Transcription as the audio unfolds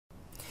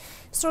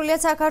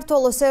სრულიად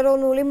საქართველოს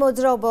ეროვნული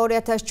მოძრაობა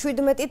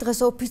 2017 დღეს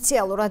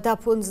ოფიციალურად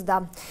დაფუძნდა.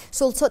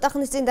 სულ ცოტა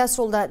ხნის წინ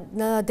დასრულდა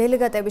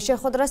დელეგატების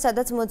შეხვედრა,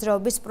 სადაც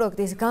მოძრაობის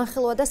პროექტის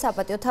განხილვა და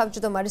საპატიო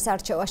თავმჯდომარის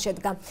არჩევა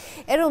შედგა.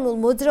 ეროვნულ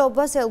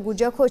მოძრაობას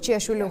ელგუჯა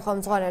ქოჩიაშვილი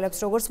უხელმძღვანელებს,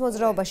 როგორც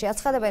მოძრაობაში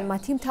აცხადებენ,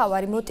 მათი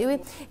მთავარი მოტივი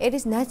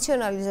ერის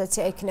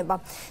ნაციონალიზაცია იქნება.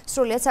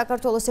 სრულიად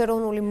საქართველოს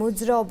ეროვნული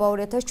მოძრაობა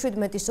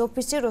 2017-ის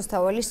ოფისი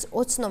რუსთაველის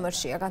 20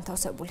 ნომერშია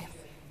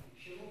განთავსებული.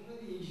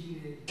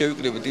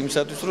 შევიკრიბეთ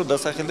იმისათვის, რომ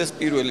დასახელდეს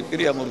პირველი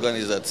პირი ამ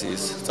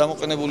ორგანიზაციის.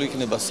 წამოყენებული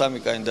იქნება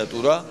 3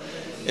 კანდიდატურა.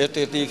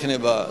 ერთ-ერთი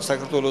იქნება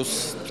საქართველოს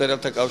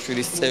მწერალთა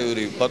კავშირის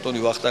წევრი ბატონი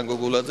ვახტანგ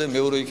გოგოლაძე,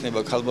 მეორე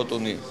იქნება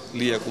ქალბატონი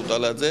ლია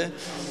კუტალაძე,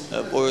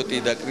 პოეტი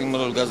და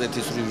კრიმინალურ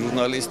გაზეთის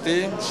ჟურნალისტი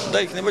და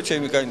იქნება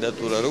ჩემი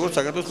კანდიდატურა, როგორც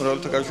საქართველოს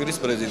მწერალთა კავშირის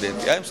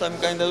პრეზიდენტი. აი ამ 3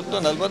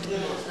 კანდიდატურიდან ალბათ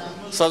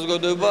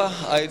საზოგადოება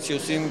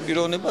აირჩევს იმ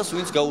პიროვნებას,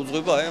 ვინც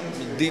გაუძღვება აი ამ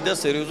დიდ და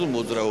სერიოზულ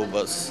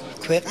მოძრაობას.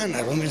 ქვეყანა,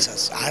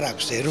 რომელსაც არ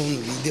აქვს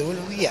ეროვნული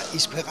იდეოლოგია,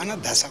 ის ქვეყანა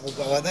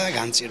დასაყრდნობაა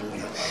განწირული.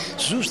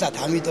 ზუსტად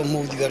ამიტომ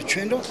მოვდივარ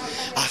ჩვენ, რომ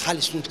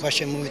ახალი სუნთქვა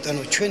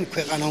შემოვიტანოთ, ჩვენ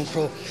ქვეყანა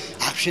უფრო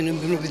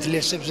აღშენებილობით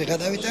ლერსებზე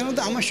გადავიტანოთ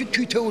და ამაში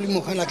თითოეული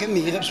მოქალაქე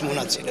მიიღებს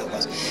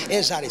მონაწილეობას.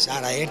 ეს არის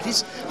არა ერთის,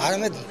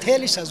 არამედ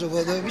მთელი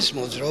საზოგადოების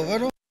მოძრაობა,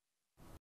 რომ